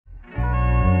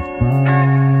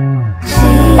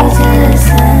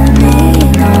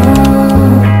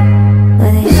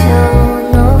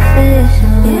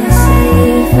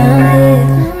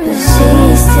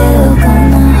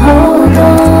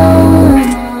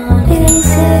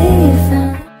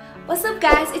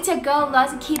it's your girl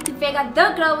lwazie.mfeka,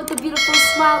 the girl with the beautiful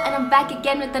smile, and I'm back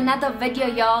again with another video,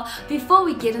 y'all. Before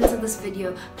we get into this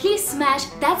video, please smash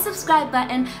that subscribe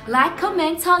button, like,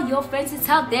 comment, tell your friends to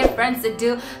tell their friends to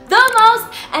do the most,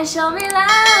 and show me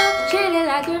love, treat it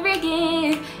like a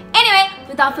freaking. Anyway,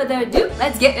 without further ado,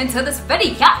 let's get into this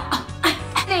video.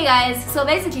 Hey guys, so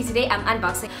basically today I'm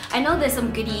unboxing. I know there's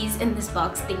some goodies in this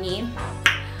box thingy,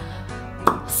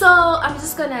 so I'm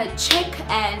just gonna check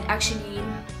and actually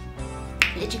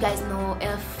let you guys know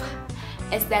if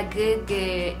it's that good.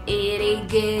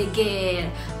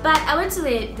 But I went to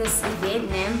this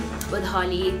event with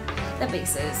Holly, the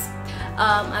basis.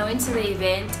 I went to the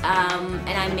event and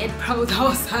I met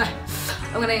Prodosa.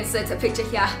 I'm gonna insert a picture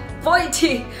here for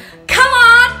you. Come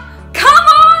on!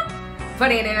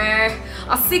 But anyway,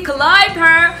 I'll see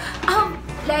her.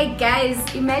 Like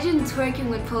guys, imagine twerking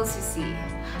with Pulse UC,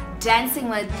 dancing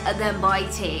with the boy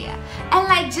and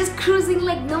like just cruising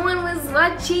like no one was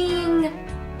watching.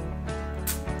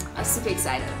 I'm super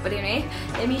excited. But anyway,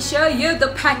 let me show you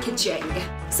the packaging.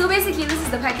 So basically this is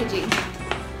the packaging.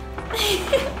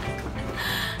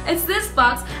 It's this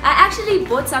box. I actually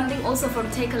bought something also from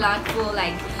Take A Lot for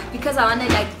like, because I want to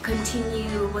like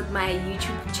continue with my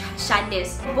YouTube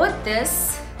channels. I bought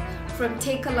this from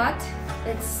Take A Lot.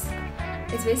 It's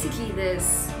basically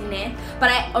this, you know, but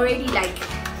I already like,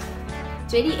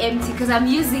 it's already empty because I'm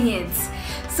using it.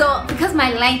 So because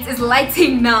my light is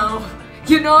lighting now,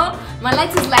 you know, my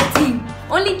light is lighting.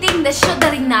 Only thing that's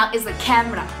shuddering now is the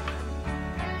camera.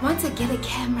 Once I get a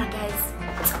camera, guys,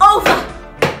 it's over.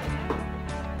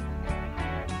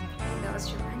 That was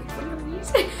dramatic for no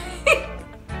reason.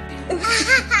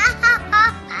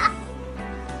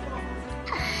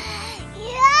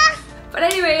 But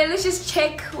anyway, let's just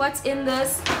check what's in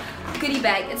this goodie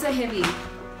bag. It's a heavy,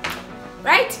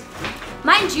 right?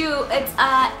 Mind you, it's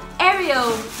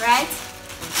Ariel, right?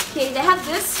 Okay, they have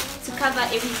this to cover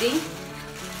everything.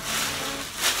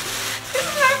 This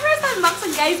is my first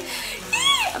unboxing, guys.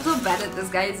 I'm so bad at this,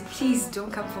 guys. Please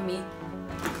don't come for me.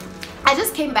 I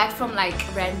just came back from like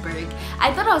Randburg.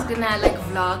 I thought I was gonna like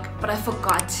vlog, but I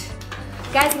forgot.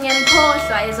 Guys,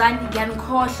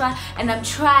 and I'm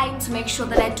trying to make sure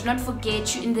that I do not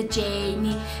forget you in the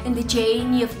journey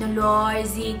of the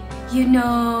lwazie, you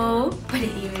know. But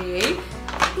anyway,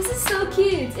 this is so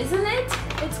cute, isn't it?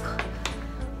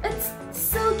 It's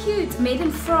so cute. Made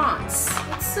in France.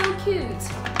 It's so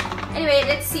cute. Anyway,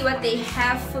 let's see what they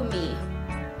have for me.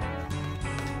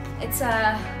 It's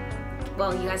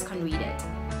well, you guys can't read it.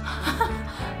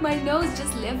 My nose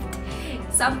just left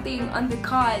something on the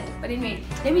card. But anyway,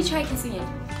 let me try kissing it.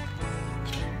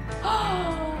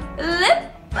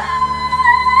 Lip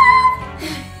balm!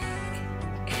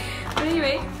 But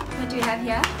anyway, what do we have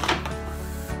here?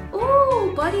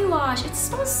 Ooh, body wash. It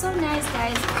smells so nice,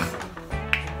 guys.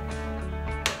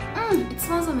 It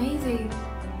smells amazing.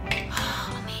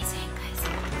 Amazing, guys.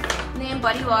 And then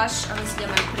body wash, obviously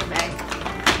I'm gonna put it back.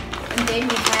 And then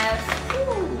we have,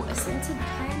 ooh, a scented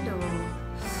candle.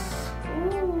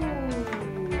 Ooh.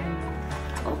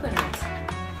 Let's open it.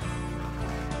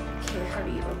 Okay, how do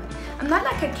you open? I'm not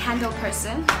like a candle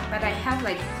person, but I have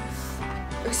like,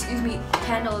 excuse me,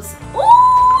 candles. Ooh,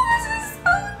 this is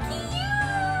so cute.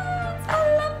 I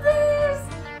love this.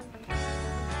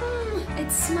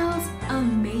 It smells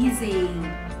amazing.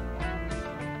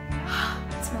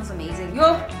 It smells amazing.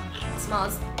 Yo, it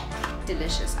smells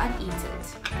delicious. I'd eat it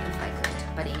if I could.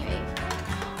 But anyway,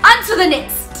 on to the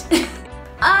next.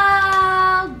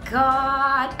 Oh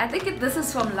god, I think this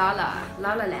is from La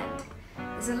La Land.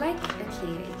 Is it like, okay,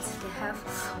 wait, they have,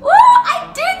 oh,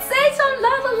 I did say it's from La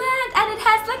La Land, and it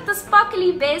has like the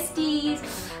sparkly besties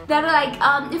that are like,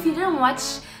 if you didn't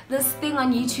watch this thing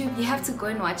on YouTube, you have to go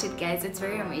and watch it, guys. It's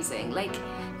very amazing. Like,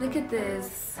 look at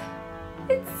this.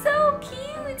 It's so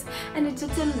cute. And it's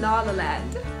written La La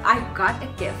Land. I got a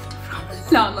gift from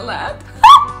La La Land.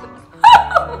 I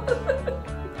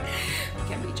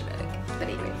can't reach it, but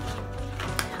anyway,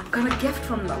 I got a gift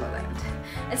from La La Land.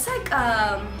 It's like,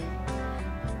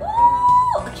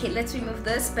 ooh, okay, let's remove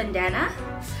this bandana.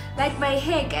 Like my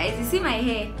hair, guys. You see my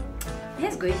hair? My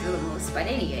hair's going through the most. But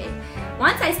anyway,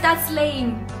 once I start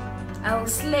slaying, I will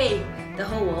slay the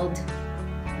whole world.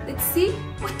 Let's see.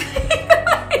 What the heck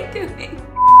am I doing?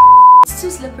 It's too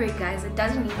slippery, guys. It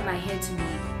doesn't need my hair to be,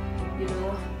 you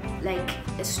know, like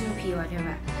a Snoopy or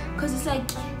whatever. Because it's like,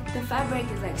 the fabric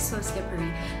is like so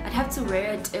slippery. I'd have to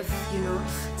wear it if, you know,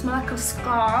 it's more like a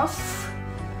scarf.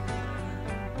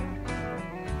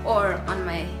 Or on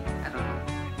my, I don't know.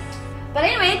 But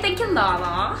anyway, thank you,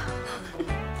 Lala.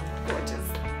 Gorgeous.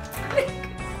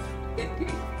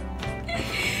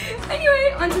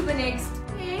 Anyway, on to the next.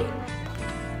 Okay.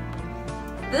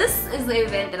 this is the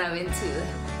event that I went to.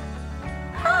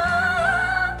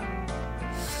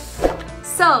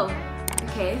 So,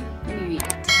 okay, let me read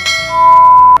it.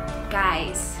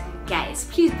 Guys,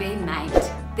 please bear in mind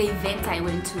the event I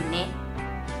went to, ne?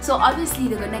 So obviously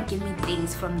they're gonna give me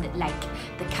things from the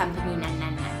company,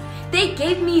 They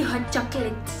gave me hot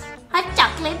chocolate. Hot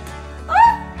chocolate. Oh,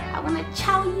 I wanna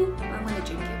chow you. I wanna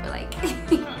drink it, but like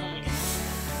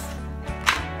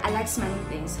I like smelling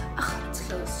things. Oh, it's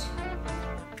closed.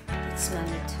 Let's smell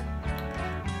it.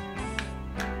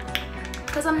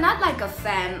 Cause I'm not like a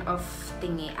fan of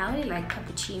thingy. I only like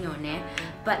cappuccino, ne?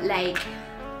 But like,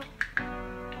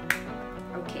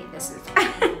 okay, this is.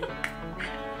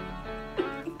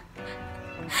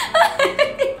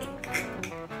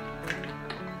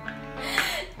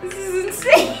 This is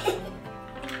insane.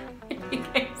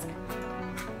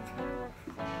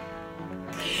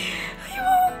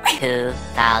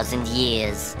 2,000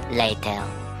 years later.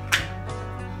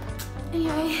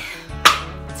 Anyway,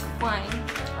 it's fine.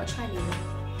 I'll try later.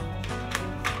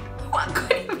 Oh, I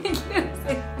couldn't even lose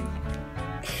it.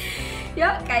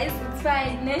 Yeah, guys, it's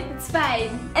fine. It's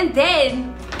fine. And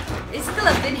then it's still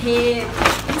a bit here.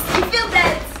 You feel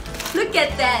that? Look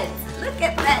at that. Look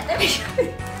at that. Let me show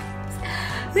you.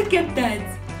 Look at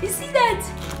that. You see that?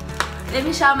 Let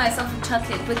me shower myself with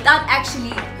chocolate without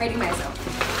actually hurting myself.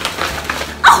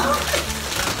 Oh!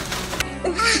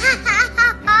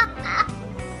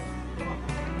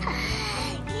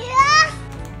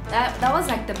 That was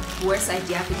like the worst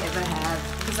idea I could ever have.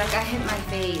 Because like I hit my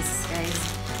face, guys.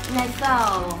 And I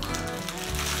fell.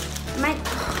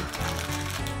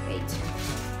 Wait.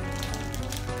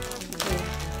 Okay.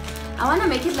 I want to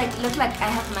make it like look like I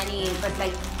have money, but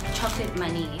like chocolate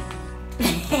money.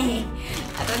 I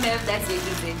don't know if that's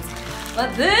making sense.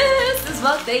 But this is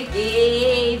what they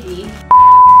gave me.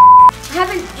 I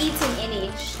haven't eaten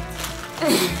any.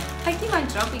 I keep on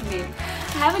dropping them.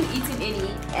 I haven't eaten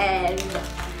any, and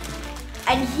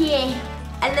I'm here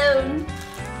alone.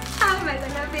 How am I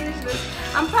gonna finish this?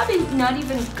 I'm probably not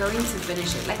even going to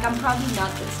finish it. Like I'm probably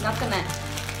not.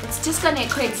 It's just gonna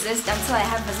coexist until I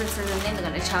have visitors, and then they're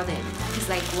gonna chow them. It's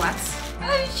like what?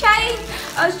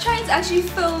 I was trying to actually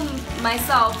film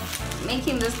myself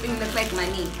making this thing look like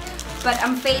money, but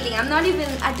I'm failing. I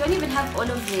don't even have all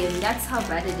of them. That's how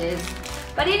bad it is.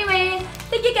 But anyway,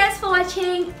 thank you guys for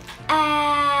watching.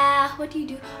 What do you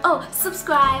do? Oh,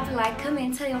 subscribe, like,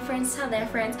 comment, tell your friends, tell their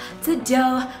friends to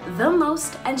do the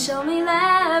most and show me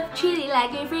love. Treat it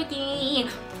like you're freaking.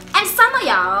 And some of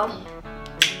y'all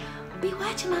be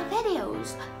watching my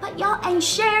videos, but y'all ain't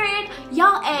sharing,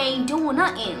 y'all ain't doing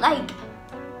nothing. Like,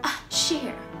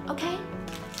 share, okay?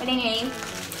 But anyway.